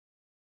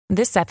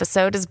This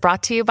episode is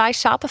brought to you by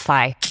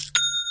Shopify.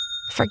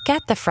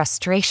 Forget the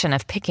frustration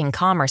of picking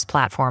commerce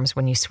platforms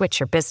when you switch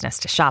your business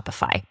to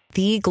Shopify,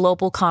 the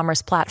global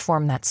commerce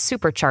platform that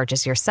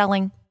supercharges your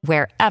selling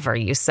wherever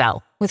you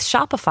sell. With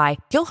Shopify,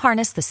 you'll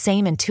harness the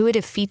same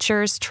intuitive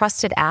features,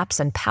 trusted apps,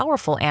 and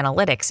powerful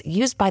analytics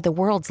used by the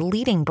world's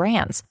leading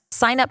brands.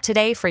 Sign up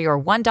today for your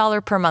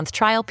 $1 per month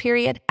trial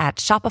period at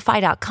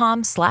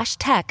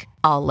shopify.com/tech,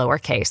 all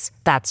lowercase.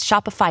 That's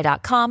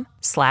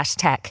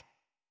shopify.com/tech.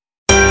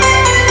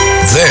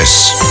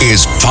 This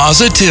is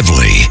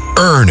Positively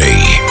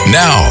Ernie.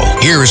 Now,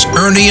 here's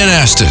Ernie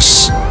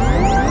Anastas.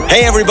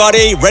 Hey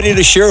everybody, ready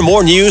to share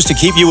more news to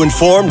keep you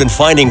informed and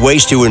finding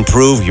ways to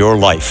improve your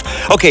life.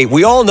 Okay,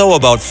 we all know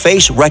about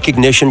face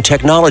recognition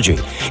technology.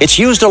 It's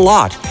used a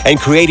lot and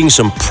creating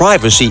some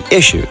privacy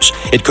issues.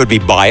 It could be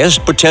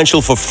biased,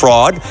 potential for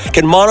fraud,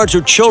 can monitor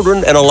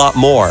children, and a lot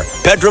more.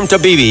 Pedram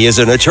Tabibi is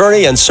an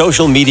attorney and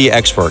social media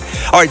expert.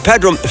 All right,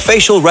 Pedram,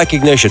 facial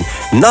recognition,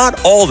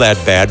 not all that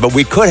bad, but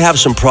we could have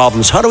some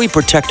problems. How do we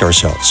protect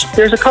ourselves?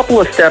 There's a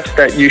couple of steps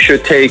that you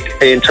should take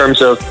in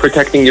terms of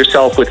protecting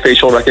yourself with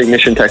facial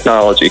recognition technology.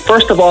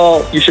 First of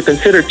all, you should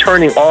consider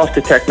turning off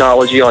the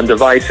technology on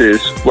devices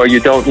where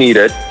you don't need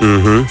it.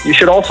 You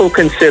should also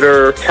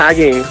consider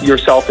tagging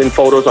yourself in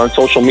photos on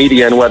social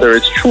media and whether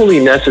it's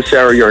truly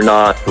necessary or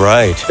not.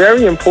 Right.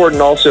 Very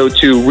important also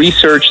to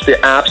research the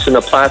apps and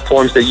the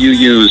platforms that you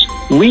use.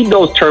 Read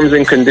those terms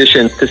and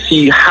conditions to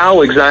see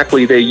how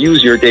exactly they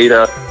use your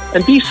data,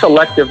 and be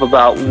selective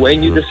about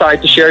when you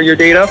decide to share your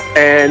data,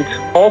 and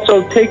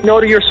also take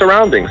note of your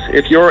surroundings.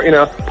 If you're in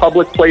a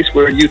public place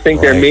where you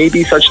think there may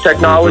be such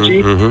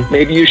technology,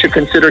 maybe you should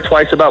consider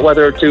twice about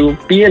whether to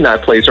be in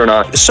that place or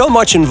not. So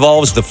much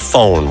involves the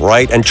phone,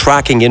 right, and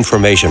tracking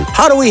information.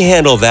 How do we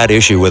handle that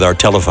issue with our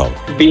telephone?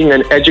 Being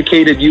an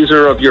educated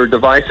user of your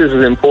devices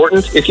is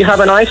important. If you have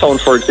an iPhone,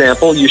 for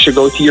example, you should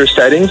go to your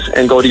settings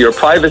and go to your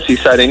privacy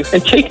settings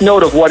and take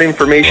note of what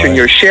information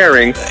you're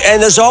sharing.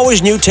 And there's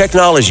always new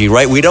technology,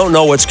 right? We don't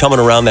know what's coming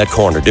around that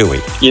corner, do we?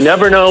 You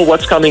never know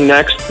what's coming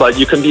next, but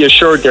you can be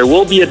assured there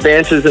will be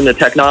advances in the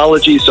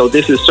technology, so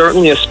this is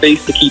certainly a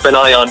space to keep an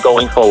eye on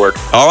going forward.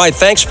 All right,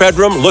 thanks,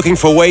 Pedram. Looking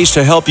for ways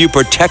to help you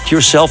protect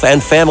yourself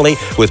and family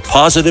with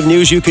positive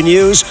news you can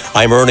use?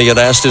 I'm Ernie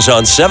Anastas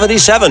on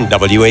 77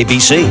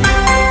 WABC.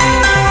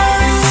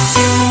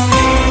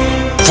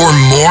 For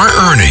more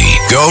Ernie,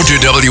 go to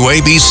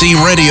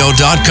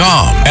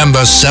WABCRadio.com and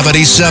the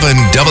 77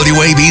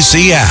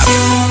 WABC app.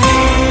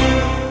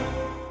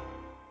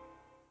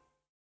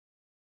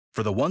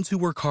 For the ones who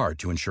work hard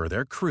to ensure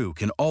their crew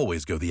can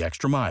always go the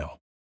extra mile,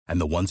 and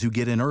the ones who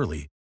get in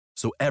early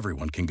so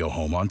everyone can go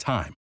home on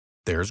time,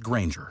 there's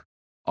Grainger,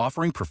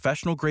 offering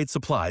professional-grade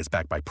supplies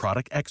backed by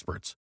product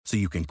experts so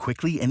you can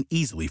quickly and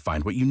easily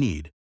find what you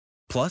need.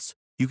 Plus,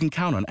 you can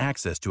count on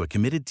access to a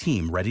committed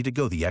team ready to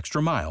go the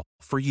extra mile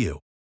for you.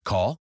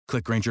 Call,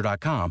 click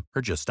Grainger.com,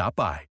 or just stop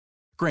by.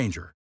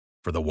 Grainger,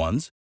 for the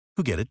ones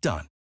who get it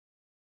done.